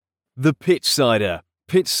The Pitch Sider.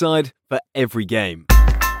 Pitch side for every game.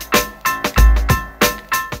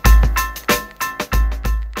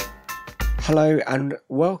 Hello and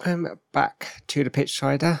welcome back to the Pitch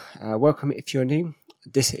Sider. Welcome if you're new.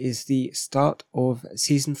 This is the start of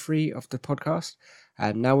season 3 of the podcast.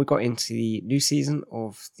 And now we got into the new season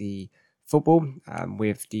of the football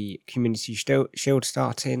with the Community Shield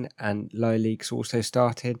starting and lower leagues also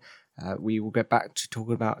starting. We will get back to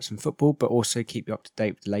talking about some football, but also keep you up to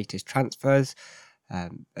date with the latest transfers.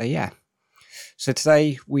 So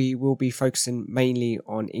today we will be focusing mainly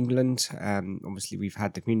on England. Obviously, we've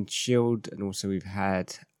had the Community Shield and also we've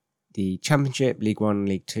had the Championship, League 1,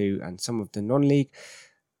 League 2, and some of the non-league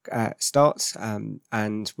starts.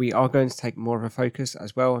 And we are going to take more of a focus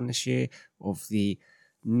as well on this year of the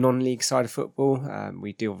non-league side of football.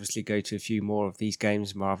 We do obviously go to a few more of these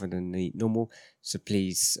games rather than the normal. So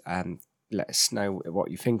please let us know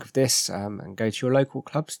what you think of this and go to your local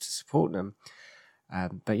clubs to support them.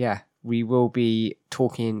 We will be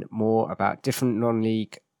talking more about different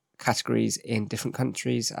non-league categories in different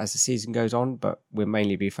countries as the season goes on, but we'll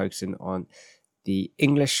mainly be focusing on the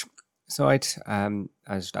English side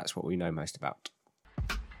as that's what we know most about.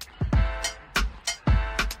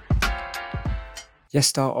 Let's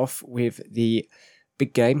start off with the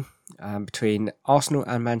big game between Arsenal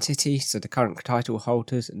and Man City. So the current title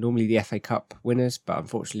holders, normally the FA Cup winners, but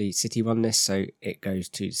unfortunately City won this, so it goes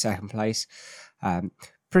to second place.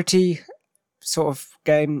 Pretty sort of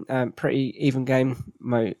game, pretty even game.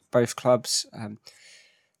 Both clubs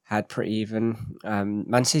had pretty even.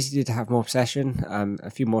 Man City did have more possession, a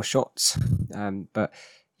few more shots, but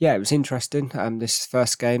yeah, it was interesting. This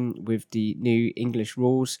first game with the new English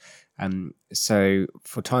rules. So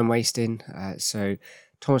for time wasting, so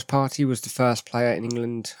Thomas Partey was the first player in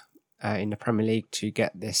England in the Premier League to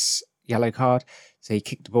get this yellow card. So he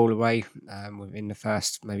kicked the ball away within the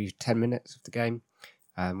first maybe 10 minutes of the game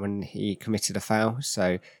when he committed a foul.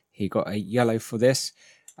 So he got a yellow for this.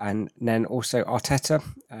 And then also Arteta,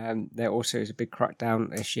 there also is a big crackdown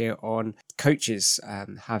this year on coaches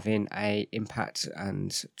having an impact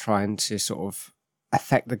and trying to sort of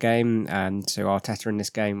affect the game. So Arteta in this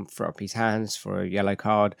game threw up his hands for a yellow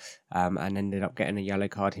card and ended up getting a yellow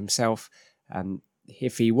card himself.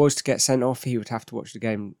 If he was to get sent off, he would have to watch the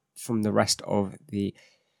game from the rest of the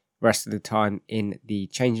time in the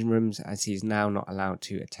changing rooms, as he's now not allowed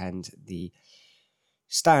to attend the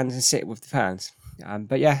stands and sit with the fans.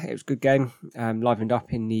 But yeah, it was a good game, livened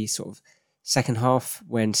up in the sort of second half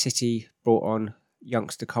when City brought on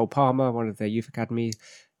youngster Cole Palmer, one of their youth academies,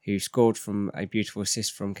 who scored from a beautiful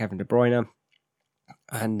assist from Kevin De Bruyne.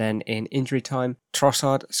 And then in injury time,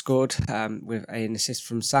 Trossard scored with an assist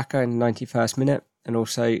from Saka in the 91st minute. And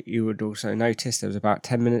also, you would also notice there was about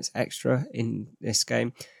 10 minutes extra in this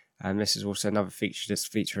game. And this is also another feature that's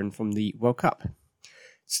featuring from the World Cup.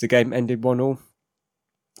 So the game ended 1-1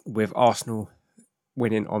 with Arsenal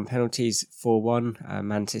winning on penalties 4-1.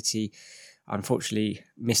 Man City unfortunately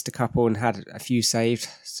missed a couple and had a few saved.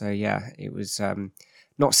 So yeah, it was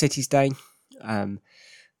not City's day.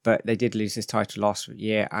 But they did lose this title last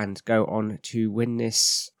year and go on to win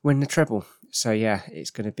the treble. So yeah, it's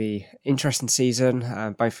going to be an interesting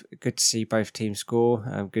season. Both good to see both teams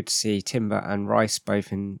score. Good to see Timber and Rice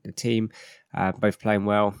both in the team, both playing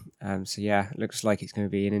well. So yeah, it looks like it's going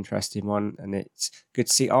to be an interesting one, and it's good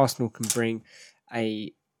to see Arsenal can bring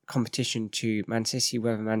a competition to Man City.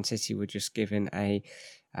 Whether Man City were just given a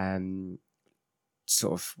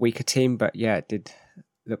sort of weaker team, but yeah, it did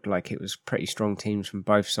look like it was pretty strong teams from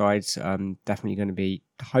both sides. Definitely going to be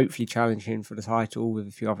hopefully challenging for the title with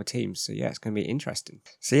a few other teams. So yeah, it's going to be interesting.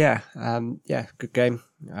 So yeah, good game.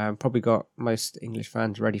 Probably got most English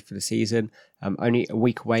fans ready for the season. Only a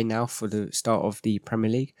week away now for the start of the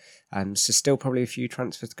Premier League. So still probably a few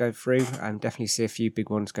transfers to go through. Definitely see a few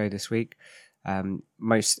big ones go this week.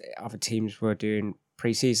 Most other teams were doing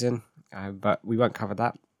pre-season, but we won't cover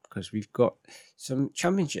that because we've got some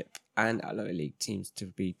Championship and lower league teams to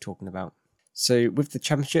be talking about. So with the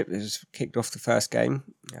Championship, it was kicked off the first game.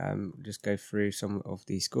 We'll just go through some of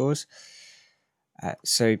the scores.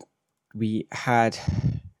 So we had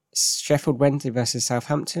Sheffield Wednesday versus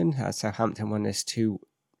Southampton. Southampton won this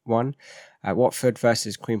 2-1. Watford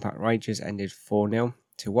versus Queen Park Rangers ended 4-0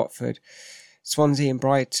 to Watford. Swansea and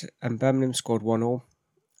Brighton and Birmingham scored 1-1.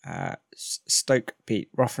 Stoke beat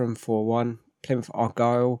Rotherham 4-1. Plymouth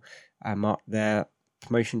Argyle marked their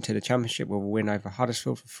promotion to the Championship with a win over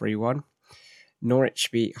Huddersfield for 3-1. Norwich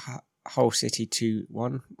beat Hull City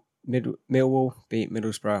 2-1. Millwall beat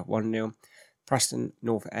Middlesbrough 1-0. Preston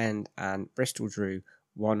North End and Bristol drew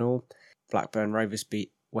 1-1. Blackburn Rovers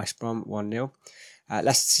beat West Brom 1-0.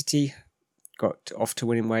 Leicester City got off to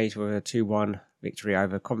winning ways with a 2-1 victory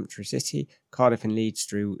over Coventry City. Cardiff and Leeds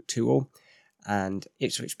drew 2-2, and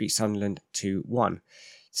Ipswich beat Sunderland 2-1.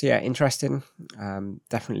 So yeah, interesting.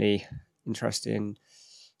 Definitely interesting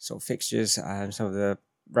sort of fixtures. Some of the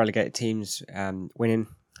relegated teams winning.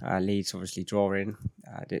 Leeds obviously drawing.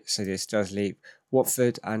 So this does leave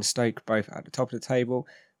Watford and Stoke both at the top of the table,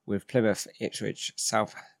 with Plymouth, Ipswich,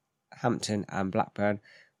 Southampton and Blackburn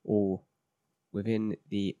all within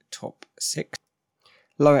the top 6.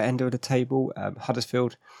 Lower end of the table,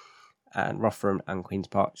 Huddersfield and Rotherham and Queen's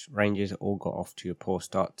Park Rangers all got off to a poor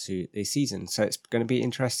start to the season. So it's going to be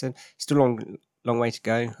interesting. Still long way to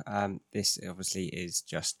go. This obviously is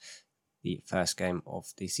just the first game of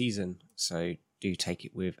the season, so do take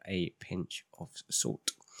it with a pinch of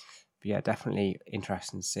salt. But yeah, definitely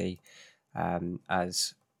interesting to see,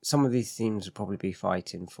 as some of these teams will probably be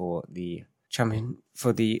fighting for the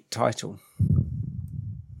title.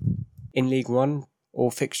 In League One,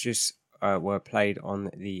 all fixtures were played on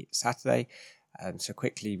the Saturday. So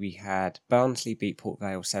quickly, we had Barnsley beat Port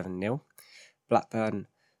Vale 7-0.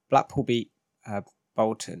 Blackpool beat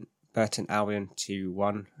Burton Albion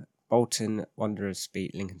 2-1. Bolton Wanderers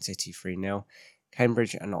beat Lincoln City 3-0.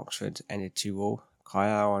 Cambridge and Oxford ended 2-2.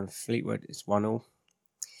 Carlisle and Fleetwood is 1-1.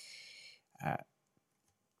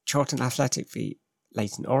 Charlton Athletic beat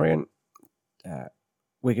Leyton Orient.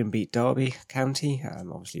 Wigan beat Derby County.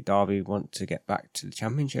 Obviously, Derby want to get back to the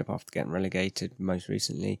Championship after getting relegated most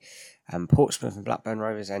recently. Portsmouth and Blackburn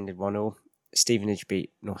Rovers ended 1-1. Stevenage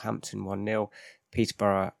beat Northampton 1-0.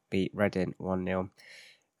 Peterborough beat Reading 1-0.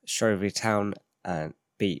 Shrewsbury Town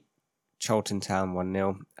beat Charlton Town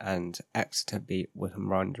 1-0. And Exeter beat Wycombe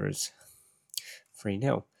Wanderers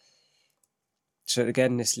 3-0. So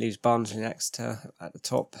again, this leaves Barnsley and Exeter at the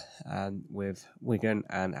top, with Wigan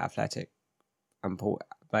and Athletic and Port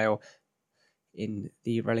Vale in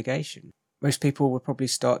the relegation. Most people will probably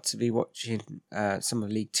start to be watching some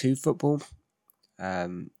of League 2 football.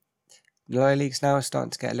 The lower leagues now are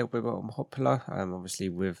starting to get a little bit more popular, obviously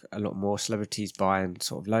with a lot more celebrities buying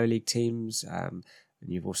sort of low league teams. And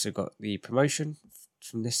you've also got the promotion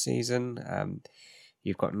from this season.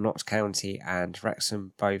 You've got Notts County and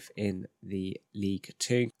Wrexham both in the League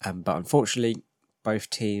 2. But unfortunately, both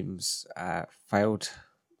teams failed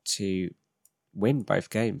to win both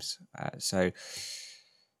games. So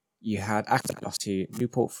you had Acton lost to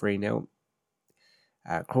Newport 3-0.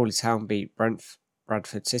 Crawley Town beat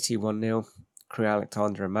Bradford City 1-0. Crewe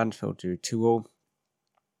Alexandra and Mansfield drew 2-2.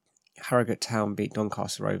 Harrogate Town beat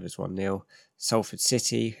Doncaster Rovers 1-0. Salford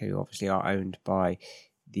City, who obviously are owned by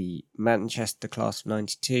the Manchester class of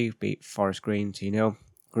 92, beat Forest Green 2-0.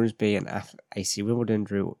 Grimsby and AC Wimbledon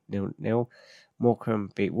drew 0-0.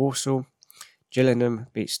 Morecambe beat Walsall. Gillingham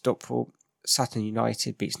beat Stockport. Sutton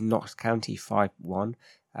United beats Notts County 5-1.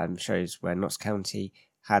 Shows where Notts County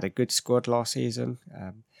had a good squad last season.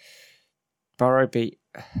 Borough beat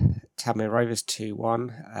Tamil Rovers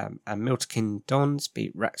 2-1. And Milton Keynes Dons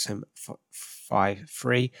beat Wrexham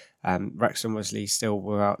 5-3. Wrexham was still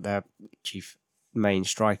without their chief main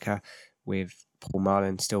striker, with Paul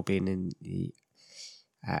Marlin still being in the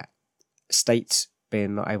States,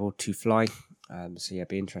 being not able to fly. So yeah,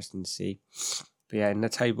 be interesting to see. But yeah, in the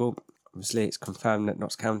table, obviously it's confirmed that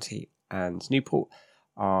Notts County and Newport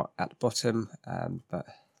are at the bottom. But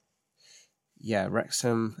yeah,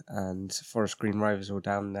 Wrexham and Forest Green Rovers all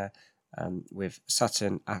down there, with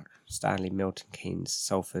Sutton, Stanley, Milton Keynes,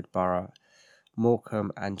 Salford, Borough,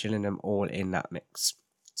 Morecambe and Gillingham all in that mix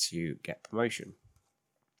to get promotion.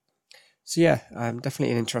 So yeah,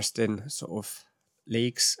 definitely an interesting sort of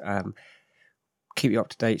leagues. Keep you up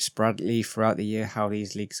to date sporadically throughout the year how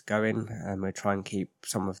these leagues are going, and we'll try and keep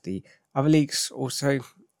some of the other leagues also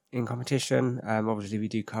in competition. Obviously we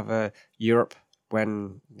do cover Europe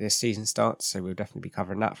when this season starts, so we'll definitely be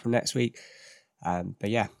covering that from next week. But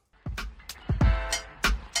yeah,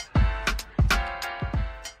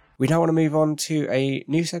 we now want to move on to a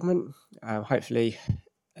new segment. Hopefully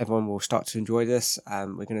everyone will start to enjoy this.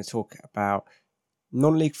 We're going to talk about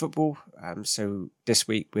non-league football. So this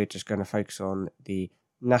week we're just going to focus on the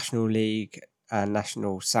National League,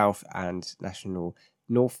 National South and National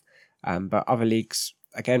North. But other leagues,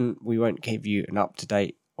 again, we won't give you an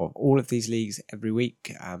up-to-date of all of these leagues every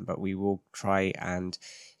week, but we will try and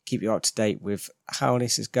keep you up to date with how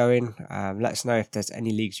this is going. Let us know if there's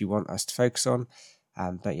any leagues you want us to focus on.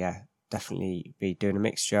 But yeah, definitely be doing a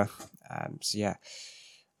mixture. So yeah,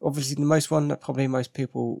 obviously the most one that probably most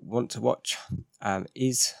people want to watch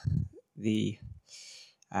is the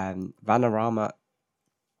Vanarama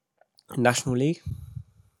National League.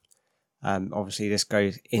 Obviously this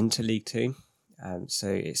goes into League 2. So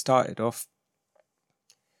it started off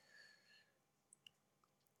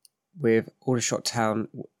with Aldershot Town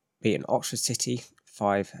beating Oxford City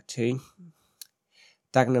 5-2.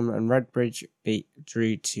 Dagenham and Redbridge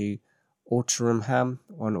drew to Altrincham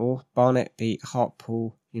 1-1. Barnet beat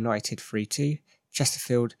Hartlepool United 3-2.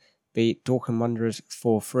 Chesterfield beat Dorking Wanderers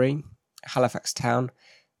 4-3. Halifax Town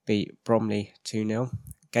beat Bromley 2-0.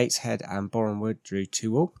 Gateshead and Bournemouth drew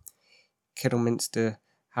 2-2. Kidderminster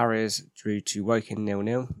Harriers drew to Woking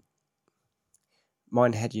 0-0.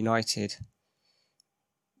 Minehead United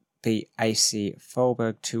beat AC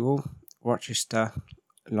Freiburg 2-0. Rochester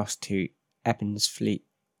lost to Ebbsfleet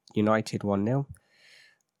United 1-0.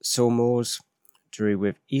 Sawmoors drew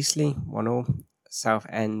with Eastleigh 1-0.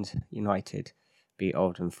 Southend United beat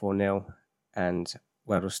Oldham 4-0. And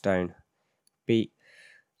Weatherstone beat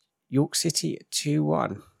York City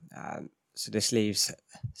 2-1. So this leaves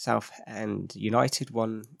Southend United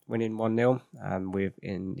winning 1-0.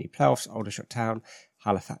 Within the playoffs, Aldershot Town,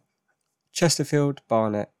 Halifax, Chesterfield,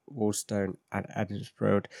 Barnet, Wallstone, and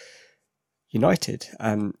Edinburgh United,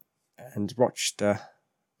 and Rochester,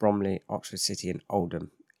 Bromley, Oxford City, and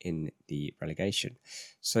Oldham in the relegation.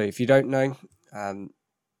 So if you don't know,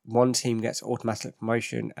 one team gets automatic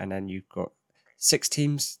promotion, and then you've got 6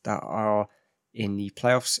 teams that are in the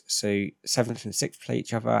playoffs. So 7th and 6th play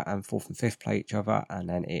each other, and 4th and 5th play each other, and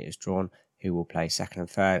then it is drawn who will play 2nd and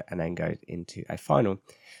 3rd, and then goes into a final.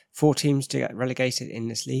 4 teams to get relegated in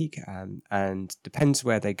this league, and depends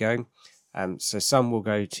where they go. So some will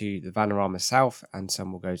go to the Vanarama South, and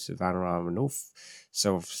some will go to the Vanarama North.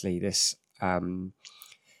 So obviously this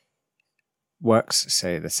works.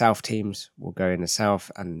 So the South teams will go in the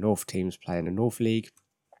South, and the North teams play in the North League.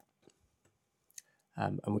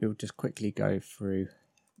 And we'll just quickly go through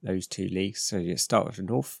those 2 leagues. So you start with the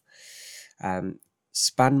North.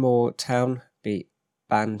 Spanmore Town beat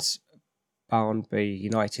Barnby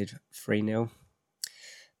United 3-0.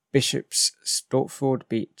 Bishops Stortford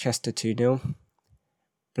beat Chester 2-0.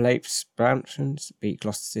 Blapes Bramptons beat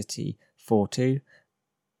Gloucester City 4-2.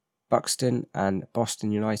 Buxton and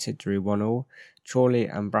Boston United drew 1-1. Chorley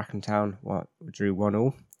and Brackentown drew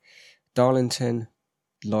 1-1. Darlington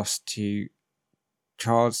lost to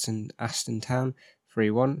Charleston Aston Town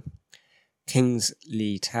 3-1.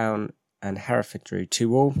 Kingsley Town and Hereford drew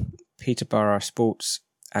 2-2. Peterborough Sports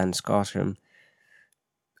and Scartham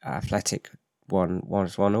Athletic won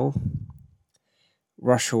 1-0.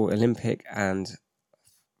 Rushall Olympic and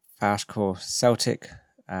Fastcore Celtic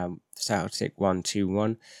won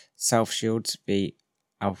 2-1. South Shields beat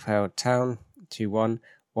Alfeld Town 2-1.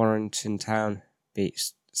 Warrington Town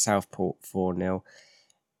beat Southport 4-0.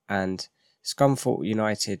 And Scunthorpe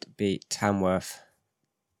United beat Tamworth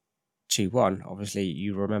 2-1. Obviously,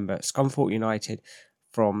 you remember Scunthorpe United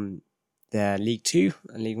from their League 2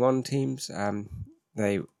 and League 1 teams.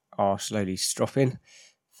 They are slowly dropping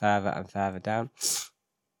further and further down.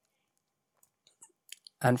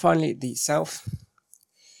 And finally, the South.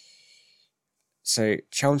 So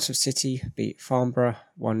Chelmsford City beat Farnborough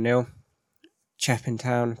 1-0. Chepstow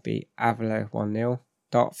Town beat Avila 1-0.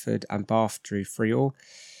 Dartford and Bath drew 3-3.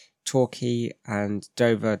 Torquay and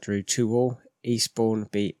Dover drew 2-2. Eastbourne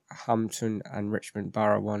beat Hampton and Richmond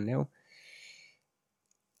Borough 1-0.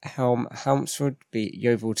 Helmsford beat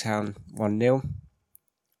Yeovil Town 1-0.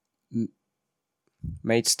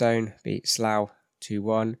 Maidstone beat Slough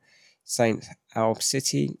 2-1. St Alb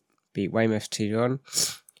City beat Weymouth 2-1.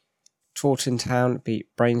 Taunton Town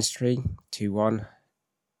beat Braintree 2-1.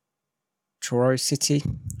 Truro City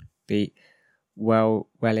beat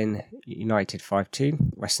Welling United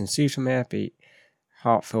 5-2. Weston-super-Mare beat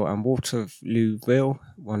Hartfield and Waterlooville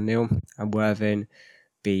 1-0. And Worthing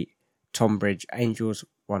beat Tonbridge Angels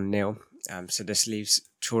 1-0. So this leaves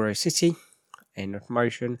Truro City in the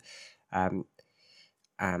promotion.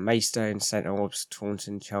 Maidstone, St Albans,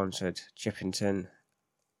 Taunton, Chelmsford, Chippington,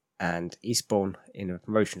 and Eastbourne in the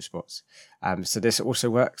promotion spots. So this also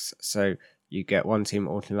works. So you get one team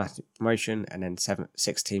automatic promotion, and then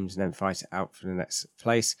 6 teams, and then fight it out for the next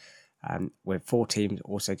place. With 4 teams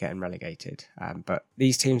also getting relegated. But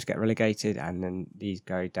these teams get relegated, and then these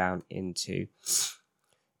go down into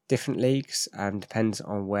different leagues, and depends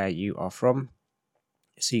on where you are from.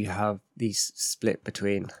 So you have these split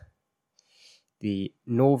between the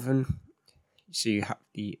Northern. So you have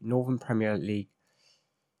the Northern Premier League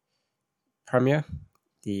Premier,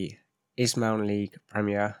 the Ismail League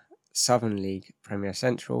Premier, Southern League Premier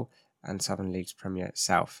Central, and Southern Leagues Premier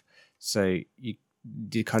South. So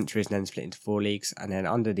the country is then split into 4 leagues, and then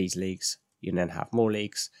under these leagues you then have more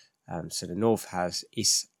leagues. So the North has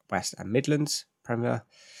East, West, and Midlands Premier.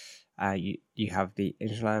 You have the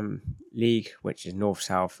Islam League, which is North,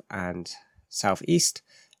 South, and South East,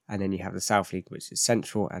 and then you have the South League, which is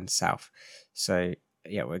Central and South. So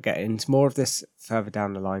yeah, we'll get into more of this further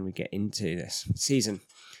down the line we get into this season.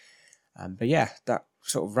 But yeah, that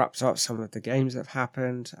sort of wraps up some of the games that have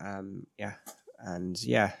happened.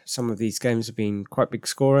 Some of these games have been quite big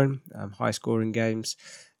scoring, high scoring games.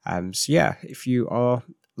 So yeah, if you are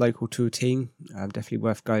local to a team, definitely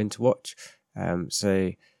worth going to watch.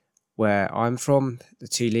 So where I'm from, the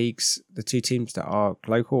two teams that are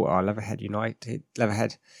local are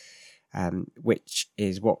Leatherhead, which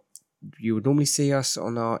is what you would normally see us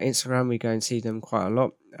on our Instagram. We go and see them quite a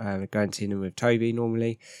lot. We go and see them with Toby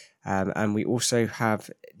normally. And we also have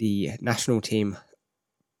the national team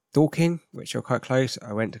Dorking, which are quite close.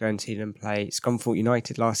 I went to go and see them play Scunthorpe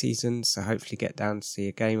United last season, so hopefully get down to see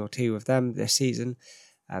a game or two of them this season.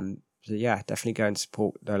 So yeah, definitely go and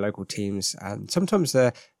support the local teams. And sometimes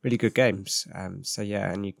they're really good games. And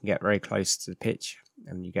you can get very close to the pitch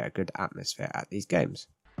and you get a good atmosphere at these games.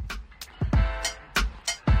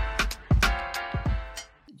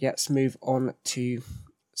 Let's move on to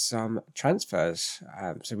some transfers.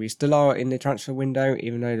 So we still are in the transfer window,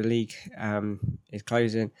 even though the league is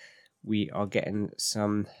closing. We are getting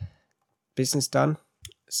some business done.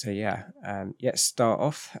 So let's start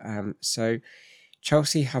off. So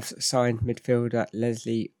Chelsea have signed midfielder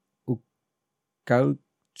Leslie Ugochukwu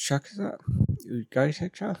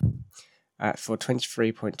for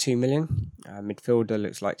 23.2 million. Midfielder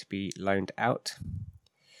looks like to be loaned out.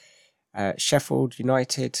 Sheffield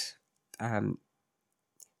United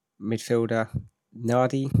midfielder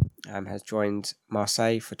Nadi has joined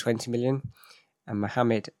Marseille for 20 million, and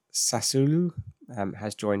Mohamed Sassoulou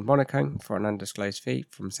has joined Monaco for an undisclosed fee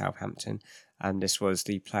from Southampton, and this was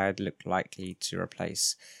the player that looked likely to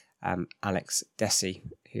replace Alex Dessy,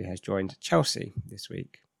 who has joined Chelsea this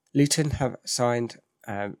week. Luton have signed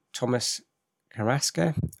Thomas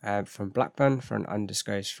Carrasco from Blackburn for an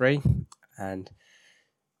undisclosed fee, and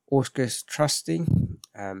August Trusty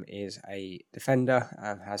is a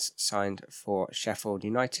defender, has signed for Sheffield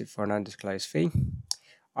United for an undisclosed fee.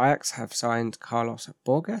 Ajax have signed Carlos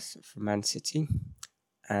Borges from Man City,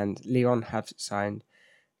 and Lyon have signed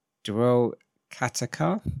Joel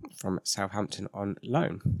Katakar from Southampton on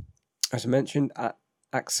loan. As I mentioned,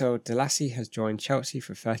 Axel Delassie has joined Chelsea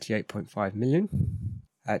for 38.5 million.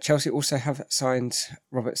 Chelsea also have signed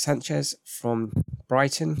Robert Sanchez from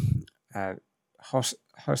Brighton, Jose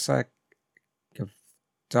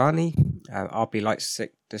Gavdani, RB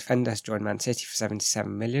Leipzig defender, has joined Man City for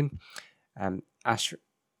 77 million.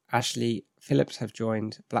 Ashley Phillips has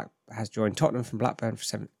joined Tottenham from Blackburn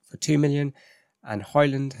for 2 million, and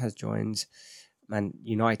Højlund has joined Man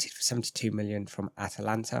United for 72 million from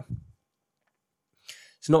Atalanta.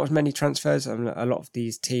 So not as many transfers. A lot of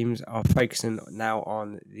these teams are focusing now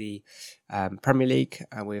on the Premier League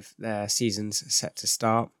with their seasons set to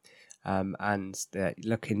start. And they're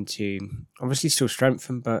looking to obviously still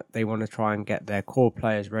strengthen, but they want to try and get their core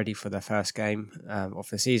players ready for their first game of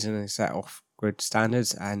the season and set off good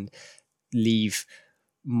standards and leave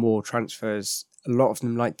more transfers. A lot of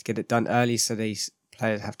them like to get it done early so these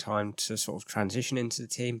players have time to sort of transition into the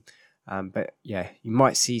team. But yeah, you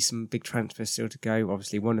might see some big transfers still to go.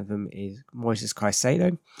 Obviously, one of them is Moises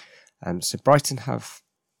Caicedo. So Brighton have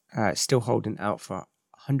still holding out for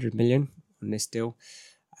 100 million on this deal.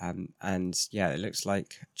 It looks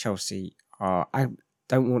like Chelsea I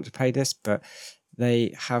don't want to pay this, but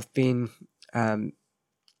they have been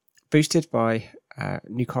boosted by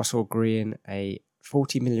Newcastle agreeing a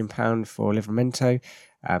 £40 million for Livramento.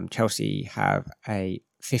 Chelsea have a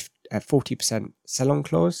 40% sell-on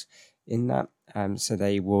clause in that, so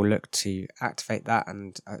they will look to activate that,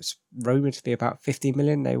 and it's rumoured to be about 50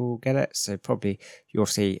 million they will get it, so probably you'll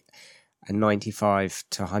see a 95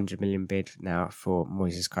 to 100 million bid now for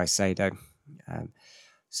Moises Caicedo.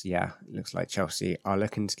 It looks like Chelsea are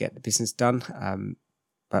looking to get the business done.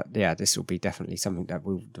 This will be definitely something that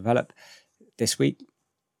will develop this week.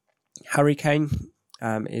 Harry Kane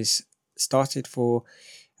is started for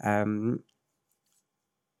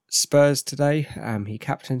Spurs today. He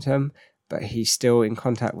captained them, but he's still in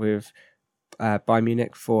contact with Bayern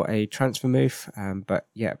Munich for a transfer move.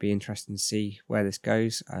 It'd be interesting to see where this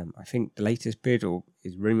goes. I think the latest bid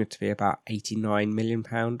is rumoured to be about £89 million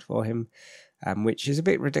for him, which is a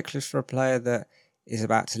bit ridiculous for a player that is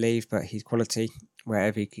about to leave, but he's quality.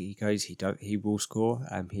 Wherever he goes, he will score.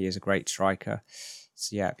 He is a great striker.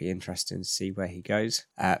 So it'd be interesting to see where he goes.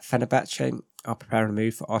 Fenerbahce are preparing a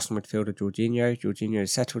move for Arsenal midfielder Jorginho. Jorginho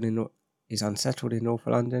is unsettled in North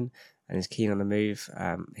London and is keen on the move.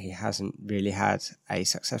 He hasn't really had a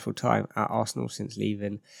successful time at Arsenal since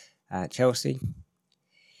leaving Chelsea.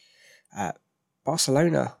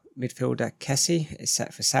 Barcelona midfielder Kessie is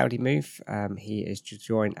set for Saudi move. He is to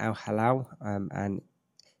join Al Hilal, and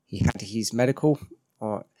he had his medical,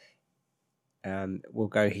 or will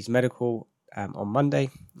go his medical on Monday.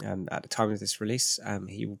 At the time of this release,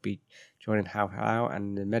 he will be joining Hal,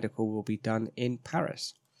 and the medical will be done in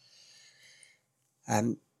Paris.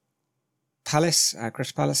 Crystal Palace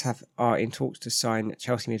are in talks to sign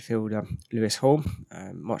Chelsea midfielder Lewis Hall.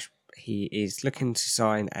 He is looking to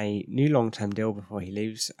sign a new long-term deal before he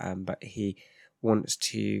leaves, but he wants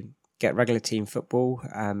to get regular team football,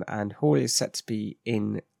 and Hall is set to be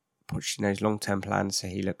in Pochettino's long-term plans, so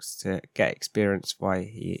he looks to get experience while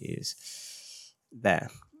he is there.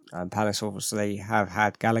 Palace obviously have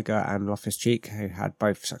had Gallagher and Loftus-Cheek, who had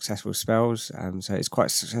both successful spells, so it's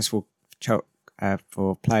quite successful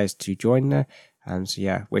for players to join there. So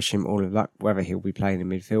yeah, wish him all of luck, whether he'll be playing in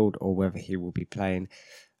midfield or whether he will be playing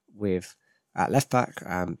with at left back.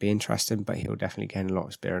 Be interesting, but he'll definitely gain a lot of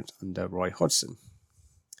experience under Roy Hodgson.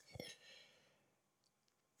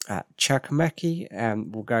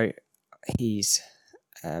 Chukwuemeka will go his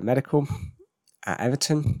medical at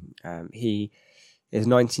Everton. He is a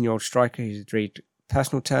 19-year-old striker who's agreed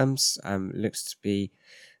personal terms. Looks to be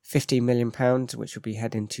 £15 million, which will be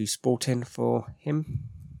heading to Sporting for him.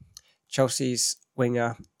 Chelsea's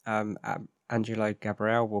winger Angelo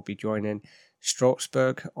Gabriel will be joining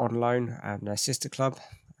Strasbourg on loan, their sister club.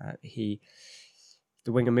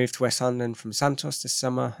 The winger moved to West London from Santos this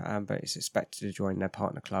summer, but is expected to join their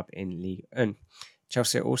partner club in Ligue 1.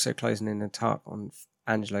 Chelsea are also closing in the attack on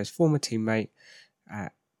Angelo's former teammate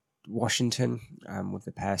at Washington, with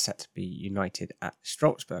the pair set to be united at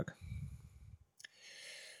Strasbourg.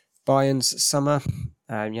 Bayern's Sommer,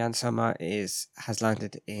 Jan Sommer has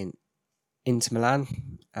landed in Inter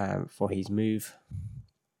Milan for his move.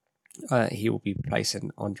 He will be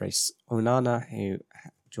replacing Andres Onana, who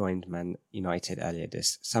joined Man United earlier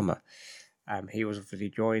this summer. He was obviously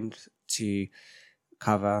joined to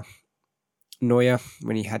cover Neuer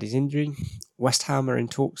when he had his injury. West Ham are in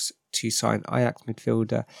talks to sign Ajax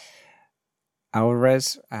midfielder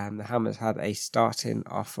Alvarez. The Hammers had a starting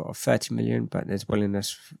offer of 30 million, but there's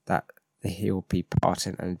willingness that he will be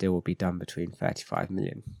parting and the deal will be done between 35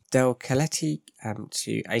 million. Del Caletti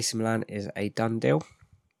to AC Milan is a done deal.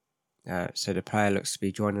 So the player looks to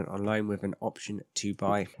be joining on loan with an option to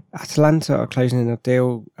buy. Atalanta are closing in a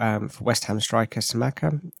deal for West Ham striker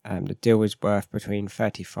Samaka. The deal is worth between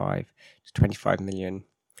 35 to 25 million,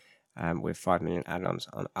 with 5 million add-ons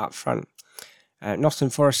on upfront. Nottingham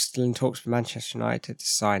Forest still in talks with Manchester United to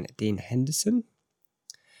sign Dean Henderson.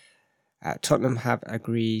 Tottenham have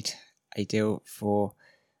agreed a deal for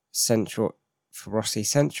Rossi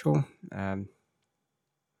Central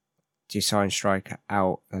to sign striker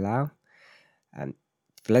Al Hilal.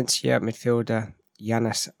 Valencia midfielder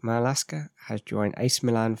Yanis Malaska has joined AC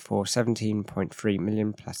Milan for 17.3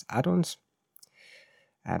 million plus add-ons.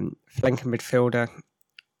 Flanker midfielder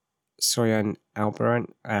Soyan Albaran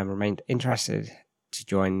remained interested to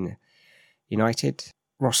join United.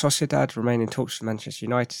 Ross Sociedad remain in talks with Manchester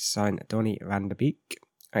United to sign Donny van der Beek.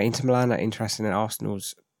 Inter Milan are interested in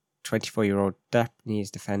Arsenal's 24-year-old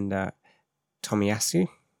Japanese defender Tomiyasu.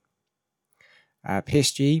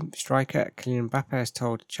 PSG striker Kylian Mbappe has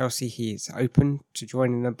told Chelsea he is open to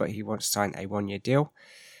joining them, but he wants to sign a 1-year deal.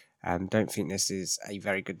 Don't think this is a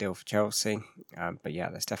very good deal for Chelsea, but yeah,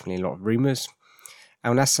 there's definitely a lot of rumours.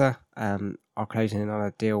 Al Nassr are closing in on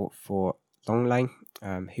a deal for Longley,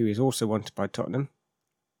 who is also wanted by Tottenham.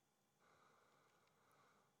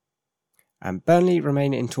 Burnley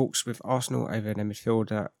remain in talks with Arsenal over their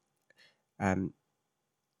midfielder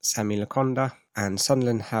Sami Lokonga, and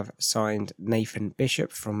Sunderland have signed Nathan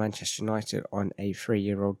Bishop from Manchester United on a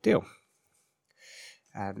 3-year-old deal.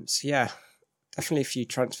 So yeah, definitely a few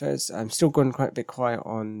transfers. I'm still going quite a bit quiet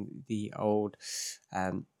on the old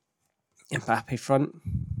Mbappe front.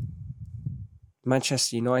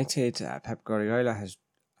 Manchester United, Pep Guardiola has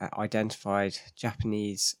identified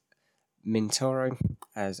Japanese Mintoro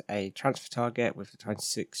as a transfer target, with the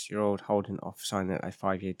 26-year-old holding off signing a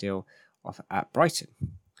 5-year deal at Brighton.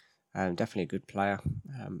 Definitely a good player.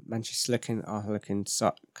 Manchester are looking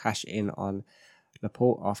to cash in on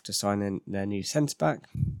Laporte after signing their new centre-back.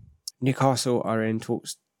 Newcastle are in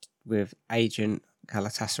talks with agent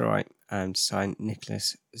Galatasaray to sign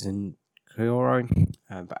Nicolas Zincoro,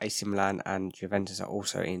 but AC Milan and Juventus are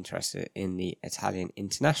also interested in the Italian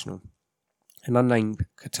international. An unnamed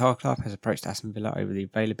Qatar club has approached Aston Villa over the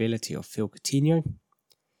availability of Phil Coutinho.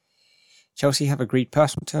 Chelsea have agreed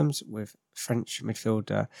personal terms with French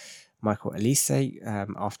midfielder Michael Olise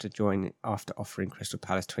after offering Crystal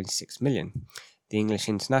Palace 26 million. The English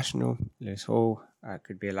international Lewis Hall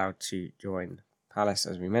could be allowed to join Palace,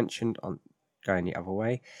 as we mentioned, on going the other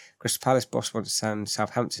way. Crystal Palace boss wants to send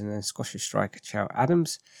Southampton and Scottish striker Chel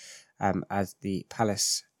Adams as the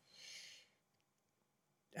Palace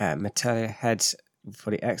Materia heads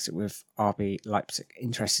for the exit, with RB Leipzig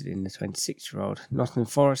interested in the 26-year-old. Nottingham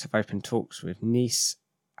Forest have opened talks with Nice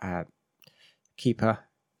keeper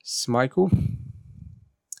Schmeichel.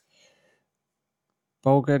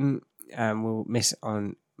 Bolgan will miss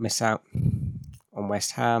out on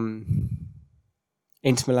West Ham.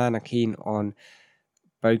 Inter Milan are keen on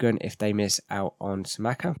Bogan if they miss out on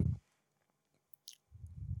Samaka.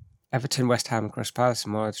 Everton, West Ham and Crystal Palace are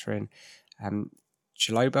monitoring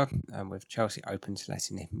Chalobah, with Chelsea open to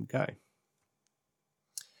letting him go.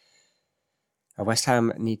 West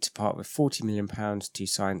Ham need to part with £40 million to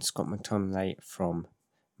sign Scott McTominay from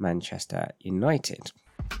Manchester United.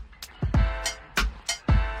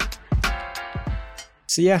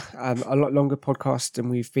 So yeah, a lot longer podcast than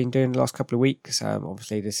we've been doing the last couple of weeks.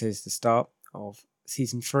 Obviously, this is the start of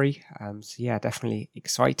season 3. So yeah, definitely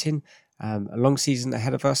exciting. A long season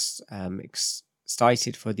ahead of us.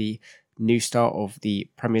 Excited for the new start of the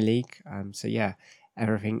Premier League. So yeah,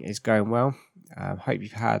 everything is going well. Hope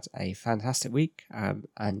you've had a fantastic week.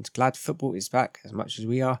 And glad football is back as much as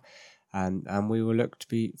we are. And we will look to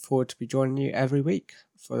be forward to be joining you every week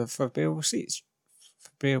for the foreseeable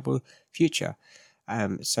future.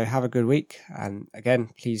 So have a good week, and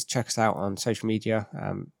again, please check us out on social media,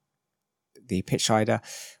 the Pitchsider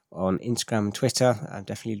on Instagram and Twitter.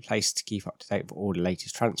 Definitely the place to keep up to date with all the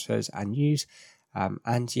latest transfers and news.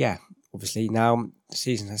 And yeah, obviously now the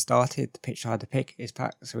season has started, the Pitchsider pick is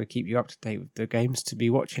back, so we'll keep you up to date with the games to be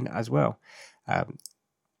watching as well.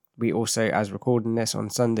 We also, as recording this on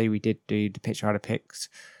Sunday, we did do the Pitchsider picks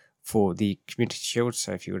for the Community Shield,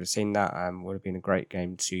 so if you would have seen that, would have been a great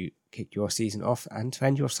game to kick your season off and to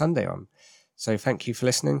end your Sunday on. So thank you for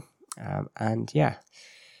listening, and yeah,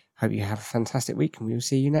 hope you have a fantastic week, and we will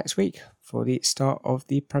see you next week for the start of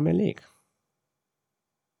the Premier League.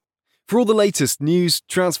 For all the latest news,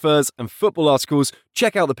 transfers and football articles,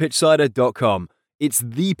 check out thepitchsider.com. It's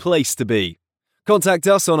the place to be. Contact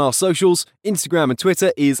us on our socials. Instagram and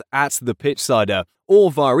Twitter is @thepitchsider,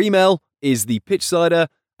 or via email is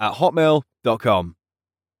thepitchsider@hotmail.com.